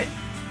you hear it.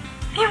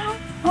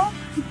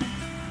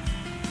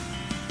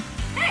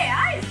 Hey,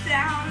 I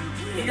sound.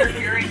 You're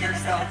hearing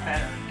yourself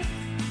better.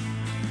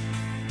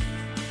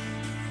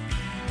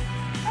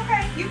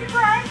 Okay, you can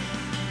cry.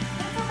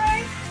 That's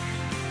okay.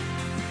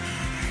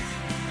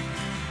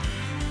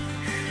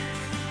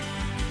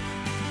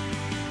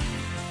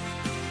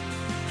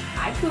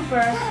 Hi,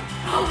 Cooper.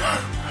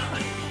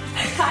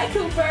 Hi,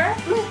 Cooper.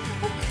 Hi,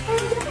 Cooper.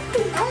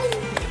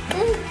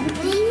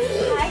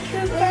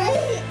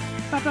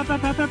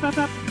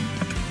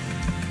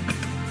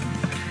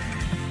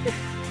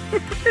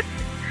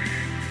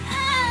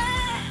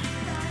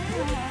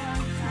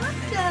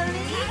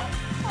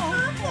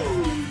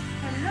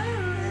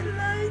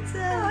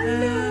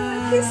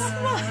 He's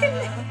smiling.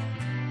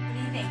 What do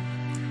you think?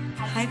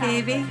 Hi,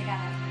 baby.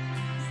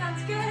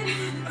 Sounds good.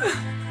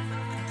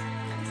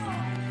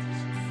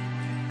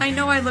 I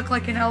know I look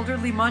like an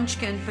elderly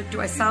munchkin, but do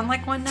I sound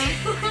like one now? Is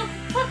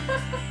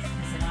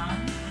it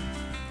on?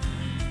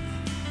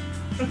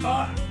 It's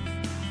on.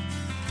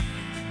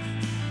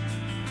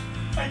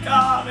 My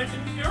God, I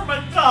can hear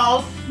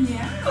myself.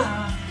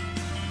 Yeah.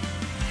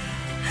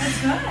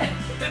 That's good.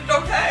 It's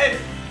okay.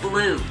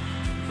 Blue,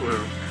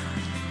 Blue.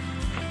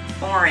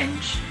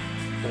 orange,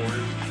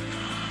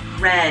 Orange.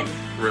 red,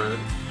 Red.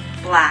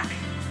 black,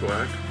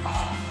 Black.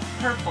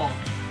 purple.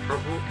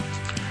 Purple.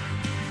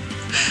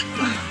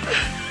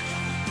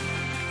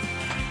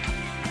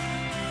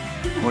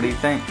 What do you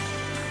think?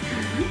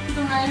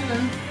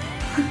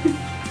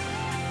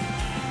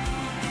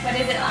 What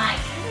is it like?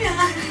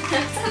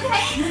 It's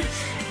okay.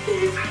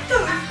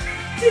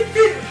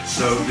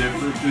 So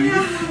different, dude.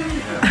 Yeah.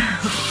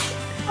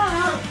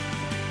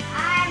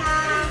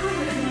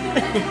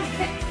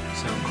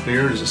 Sound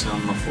clear or does it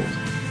sound muffled?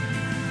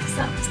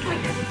 Sounds clear.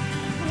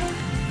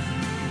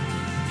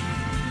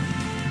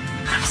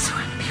 I'm so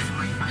happy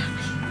for you,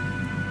 Mommy.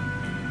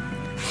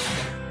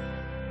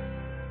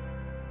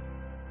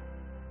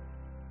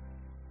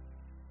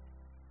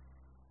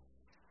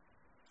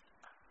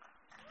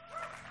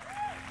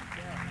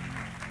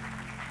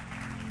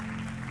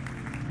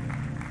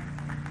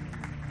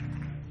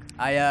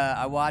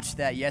 I watched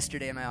that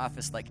yesterday in my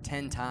office like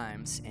 10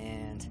 times,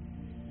 and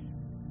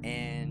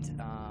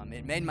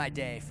it made my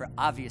day for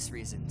obvious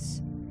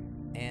reasons.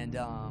 And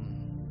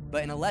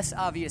but in a less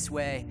obvious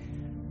way,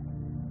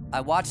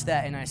 I watched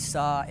that and I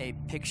saw a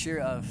picture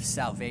of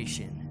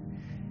salvation.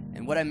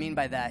 And what I mean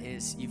by that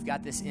is you've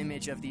got this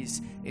image of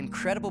these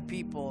incredible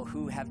people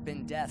who have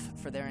been deaf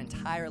for their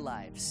entire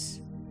lives.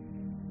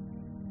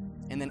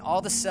 And then all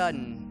of a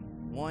sudden,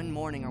 one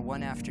morning or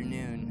one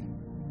afternoon,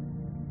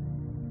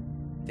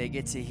 they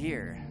get to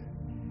hear,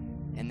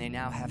 and they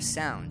now have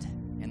sound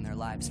in their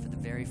lives for the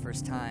very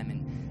first time.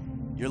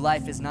 And your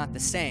life is not the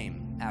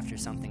same after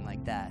something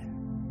like that.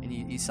 And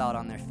you saw it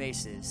on their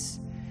faces.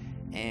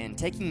 And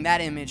taking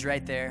that image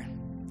right there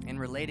and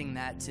relating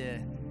that to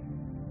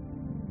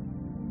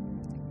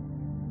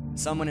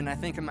someone, and I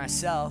think of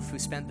myself, who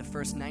spent the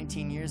first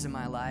 19 years of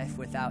my life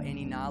without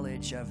any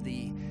knowledge of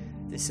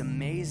this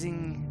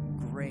amazing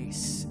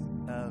grace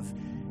of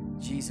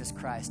Jesus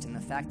Christ, and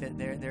the fact that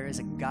there is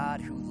a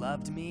God who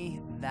loved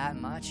me that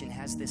much and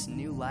has this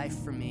new life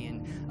for me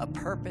and a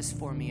purpose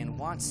for me and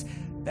wants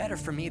better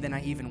for me than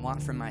I even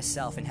want for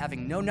myself. And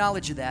having no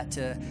knowledge of that,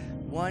 to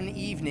one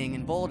evening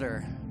in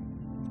Boulder,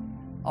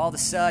 all of a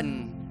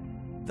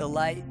sudden the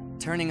light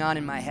turning on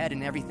in my head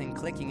and everything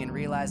clicking, and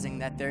realizing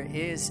that there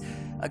is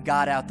a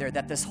God out there,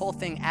 that this whole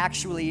thing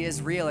actually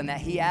is real, and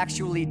that he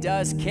actually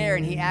does care,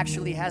 and he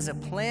actually has a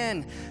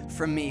plan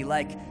for me.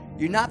 Like,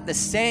 you're not the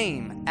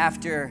same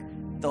after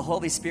the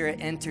Holy Spirit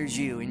enters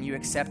you and you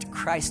accept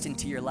Christ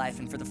into your life.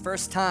 And for the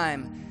first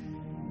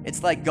time,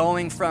 it's like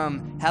going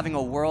from having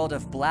a world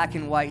of black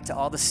and white to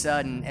all of a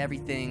sudden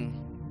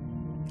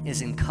everything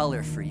is in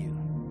color for you.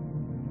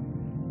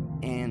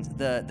 And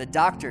the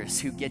doctors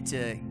who get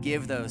to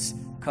give those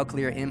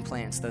cochlear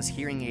implants, those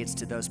hearing aids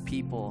to those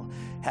people,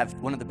 have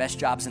one of the best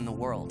jobs in the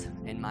world,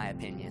 in my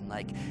opinion.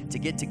 Like, to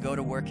get to go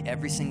to work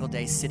every single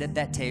day, sit at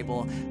that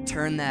table,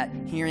 turn that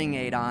hearing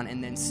aid on,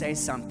 and then say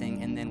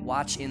something, and then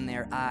watch in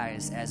their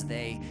eyes as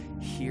they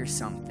hear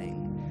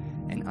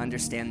something and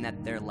understand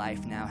that their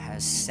life now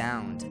has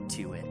sound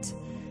to it,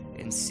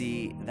 and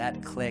see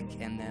that click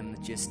and them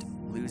just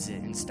lose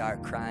it and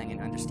start crying and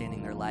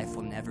understanding their life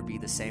will never be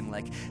the same.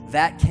 Like,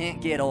 that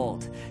can't get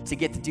old, to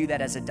get to do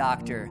that as a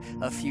doctor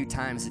a few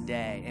times a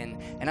day.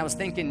 And I was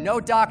thinking, no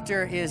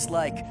doctor is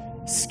like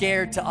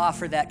scared to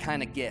offer that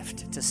kind of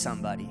gift to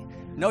somebody.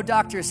 No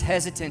doctor is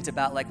hesitant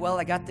about like, well,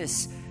 I got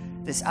this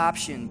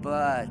option,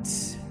 but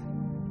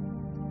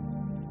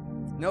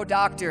no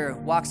doctor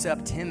walks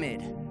up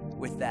timid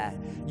with that.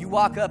 You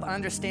walk up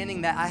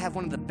understanding that I have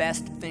one of the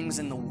best things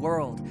in the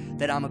world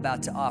that I'm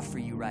about to offer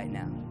you right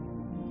now.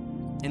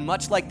 And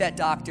much like that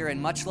doctor,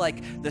 and much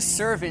like the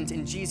servant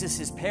in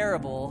Jesus'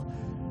 parable,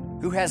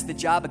 who has the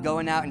job of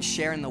going out and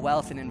sharing the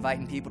wealth and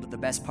inviting people to the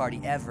best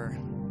party ever,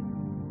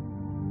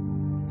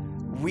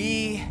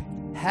 we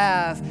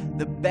have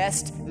the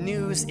best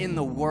news in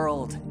the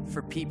world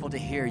for people to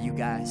hear, you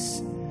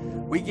guys.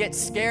 We get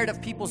scared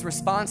of people's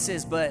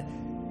responses, but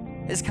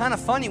it's kind of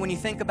funny when you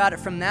think about it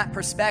from that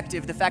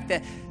perspective, the fact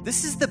that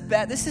this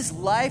is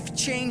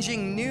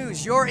life-changing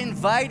news. You're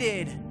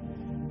invited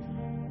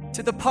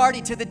to the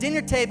party, to the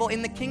dinner table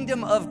in the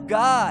kingdom of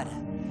God,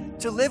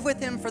 to live with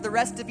him for the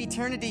rest of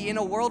eternity in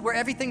a world where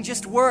everything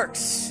just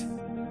works.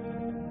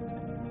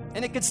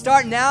 And it could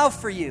start now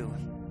for you.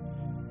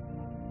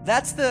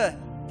 That's the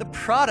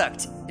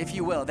product, if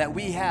you will, that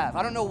we have.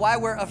 I don't know why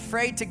we're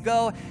afraid to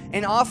go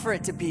and offer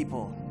it to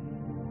people.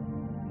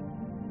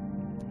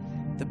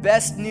 The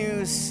best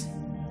news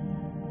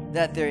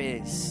that there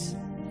is.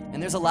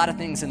 And there's a lot of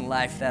things in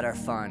life that are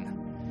fun.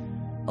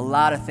 A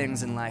lot of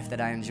things in life that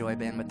I enjoy,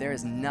 Ben, but there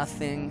is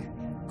nothing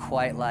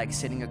quite like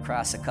sitting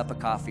across a cup of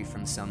coffee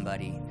from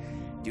somebody,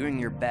 doing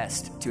your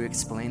best to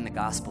explain the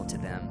gospel to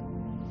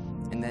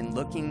them, and then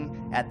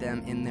looking at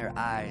them in their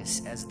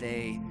eyes as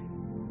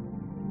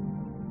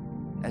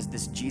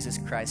this Jesus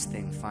Christ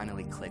thing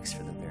finally clicks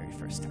for the very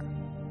first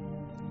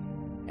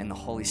time. And the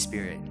Holy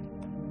Spirit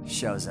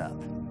shows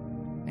up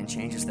and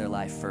changes their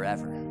life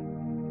forever.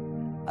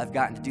 I've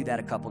gotten to do that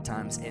a couple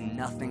times, and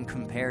nothing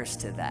compares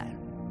to that.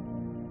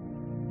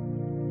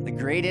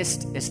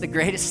 It's the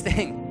greatest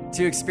thing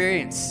to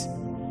experience.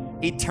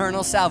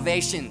 Eternal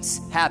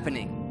salvations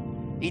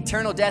happening.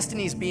 Eternal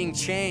destinies being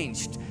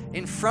changed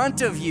in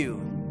front of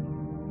you.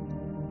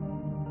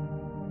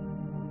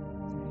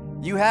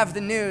 You have the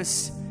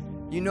news.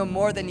 You know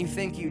more than you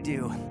think you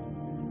do.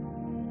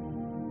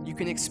 You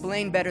can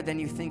explain better than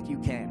you think you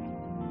can.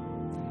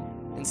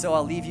 And so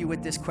I'll leave you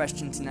with this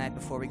question tonight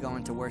before we go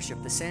into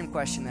worship. The same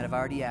question that I've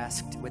already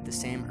asked with the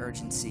same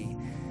urgency.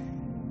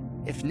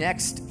 If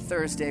next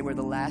Thursday were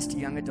the last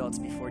young adults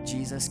before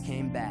Jesus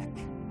came back,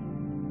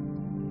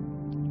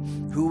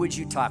 who would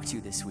you talk to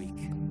this week?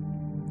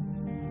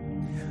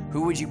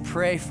 Who would you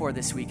pray for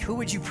this week? Who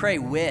would you pray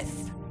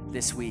with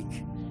this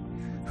week?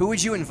 Who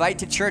would you invite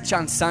to church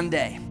on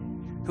Sunday?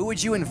 Who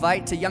would you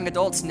invite to young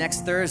adults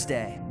next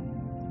Thursday?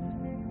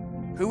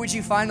 Who would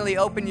you finally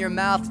open your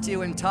mouth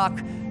to and talk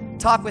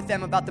with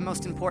them about the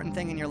most important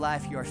thing in your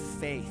life, your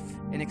faith?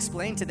 and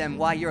explain to them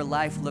why your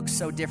life looks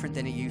so different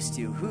than it used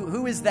to.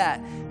 Who is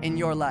that in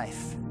your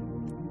life?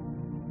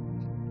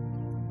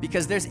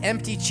 Because there's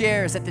empty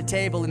chairs at the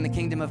table in the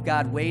kingdom of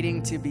God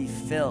waiting to be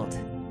filled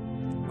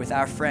with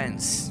our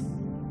friends,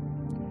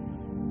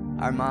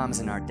 our moms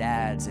and our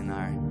dads and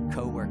our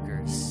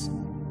coworkers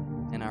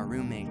and our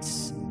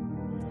roommates.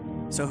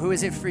 So who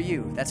is it for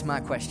you? That's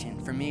my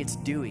question. For me, it's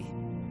Dewey.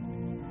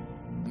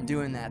 I'm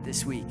doing that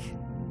this week.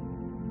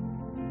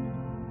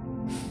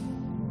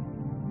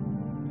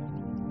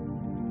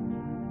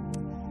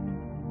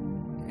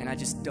 And I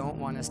just don't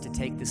want us to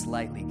take this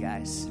lightly,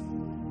 guys.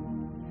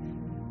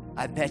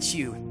 I bet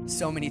you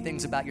so many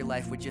things about your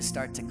life would just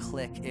start to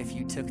click if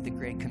you took the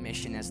Great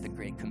Commission as the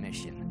Great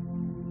Commission.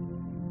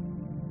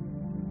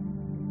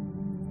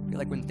 I feel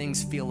like when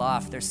things feel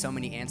off, there's so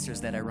many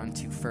answers that I run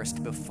to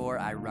first before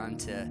I run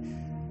to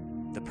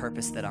the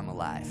purpose that I'm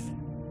alive.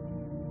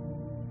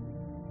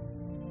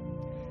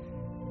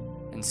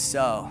 And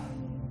so,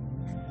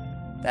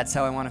 that's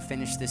how I want to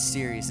finish this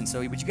series. And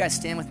so would you guys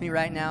stand with me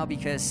right now,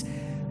 because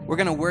we're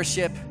going to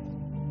worship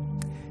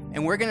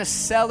and we're going to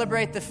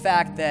celebrate the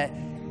fact that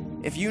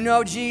if you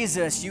know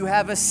Jesus, you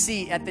have a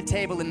seat at the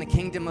table in the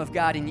kingdom of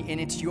God,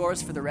 and it's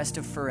yours for the rest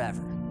of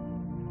forever.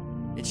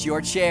 It's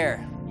your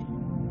chair.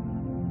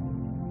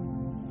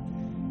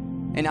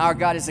 And our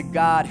God is a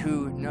God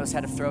who knows how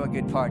to throw a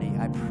good party.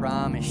 I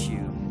promise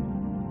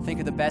you.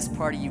 Think of the best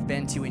party you've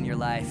been to in your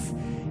life.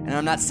 And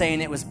I'm not saying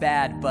it was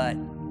bad, but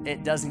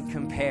it doesn't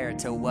compare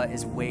to what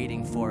is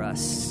waiting for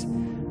us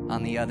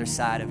on the other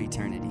side of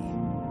eternity.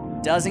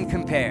 Doesn't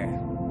compare.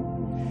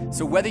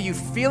 So whether you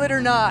feel it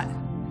or not,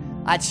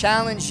 I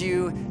challenge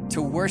you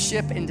to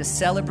worship and to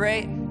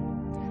celebrate,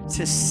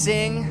 to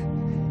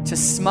sing, to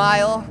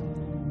smile,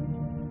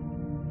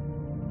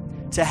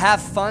 to have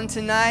fun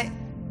tonight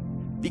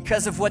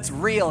because of what's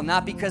real,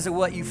 not because of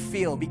what you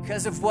feel,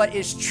 because of what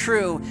is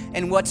true.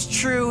 And what's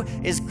true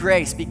is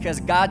grace, because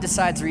God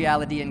decides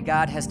reality and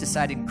God has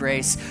decided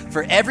grace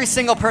for every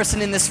single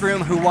person in this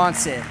room who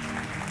wants it.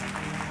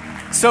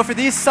 So for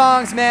these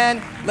songs, man,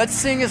 let's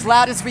sing as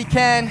loud as we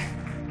can.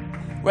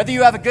 Whether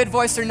you have a good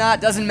voice or not,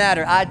 doesn't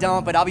matter. I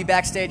don't, but I'll be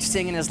backstage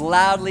singing as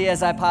loudly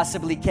as I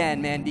possibly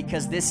can, man,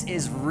 because this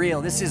is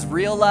real. This is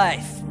real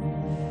life.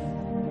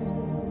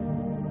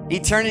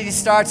 Eternity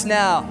starts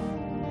now.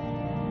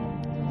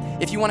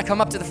 If you want to come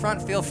up to the front,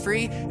 feel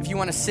free. If you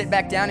want to sit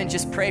back down and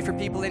just pray for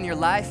people in your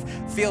life,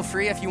 feel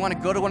free. If you want to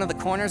go to one of the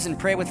corners and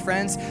pray with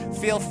friends,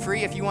 feel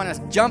free. If you want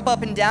to jump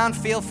up and down,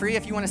 feel free.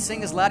 If you want to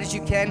sing as loud as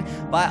you can,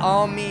 by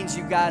all means,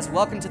 you guys,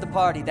 welcome to the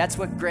party. That's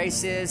what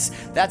grace is.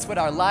 That's what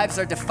our lives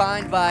are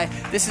defined by.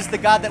 This is the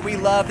God that we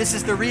love. This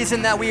is the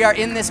reason that we are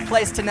in this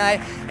place tonight,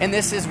 and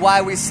this is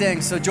why we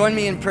sing. So join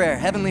me in prayer.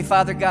 Heavenly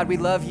Father, God, we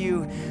love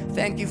you.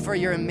 Thank you for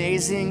your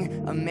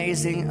amazing,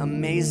 amazing,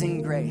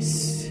 amazing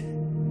grace.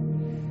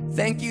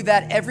 Thank you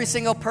that every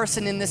single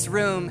person in this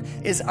room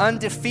is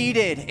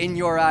undefeated in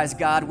your eyes,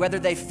 God, whether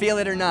they feel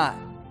it or not,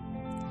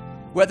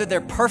 whether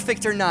they're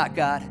perfect or not,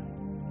 God.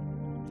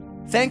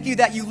 Thank you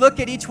that you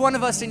look at each one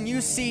of us and you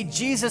see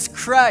Jesus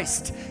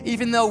Christ,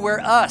 even though we're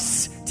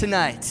us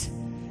tonight.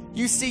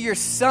 You see your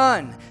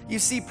Son. You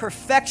see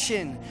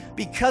perfection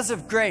because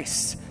of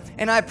grace.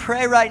 And I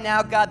pray right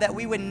now, God, that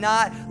we would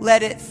not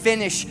let it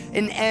finish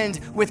and end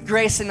with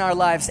grace in our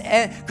lives.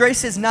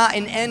 Grace is not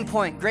an end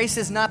point. Grace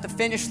is not the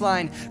finish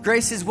line.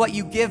 Grace is what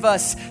you give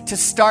us to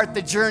start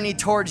the journey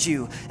towards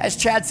you. As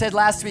Chad said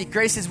last week,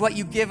 grace is what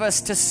you give us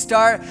to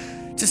start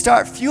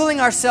fueling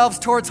ourselves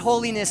towards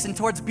holiness and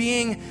towards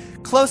being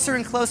closer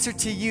and closer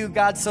to you,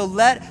 God. So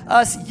let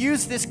us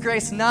use this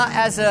grace not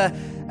as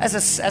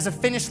a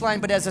finish line,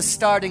 but as a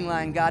starting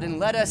line, God. And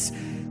let us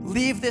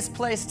leave this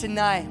place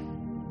tonight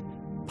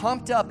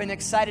pumped up and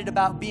excited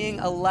about being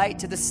a light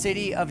to the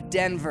city of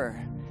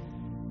Denver.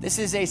 This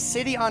is a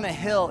city on a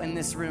hill in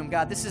this room,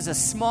 God. This is a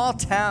small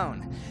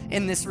town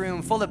in this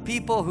room, full of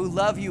people who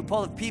love you,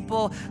 full of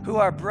people who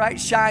are bright,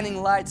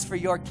 shining lights for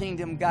your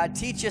kingdom, God.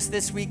 Teach us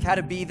this week how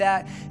to be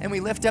that, and we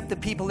lift up the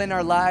people in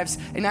our lives,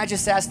 and I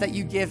just ask that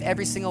you give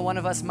every single one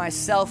of us,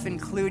 myself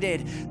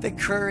included, the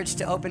courage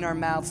to open our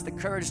mouths, the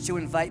courage to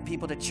invite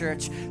people to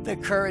church, the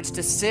courage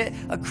to sit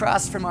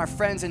across from our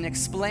friends and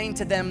explain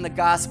to them the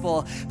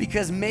gospel,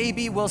 because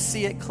maybe we'll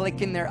see it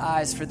click in their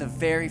eyes for the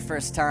very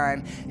first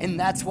time, and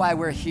that's why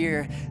we're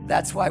here.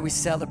 That's why we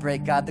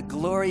celebrate, God. The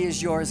glory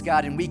is yours,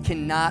 God, and we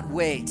cannot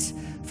wait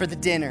for the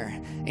dinner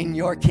in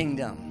your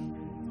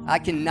kingdom. I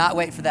cannot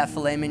wait for that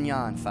filet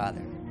mignon,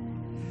 Father.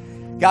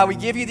 God, we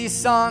give you these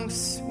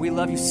songs. We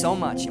love you so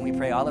much, and we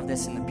pray all of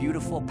this in the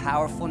beautiful,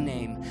 powerful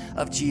name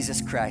of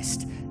Jesus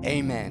Christ.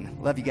 Amen.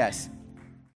 Love you guys.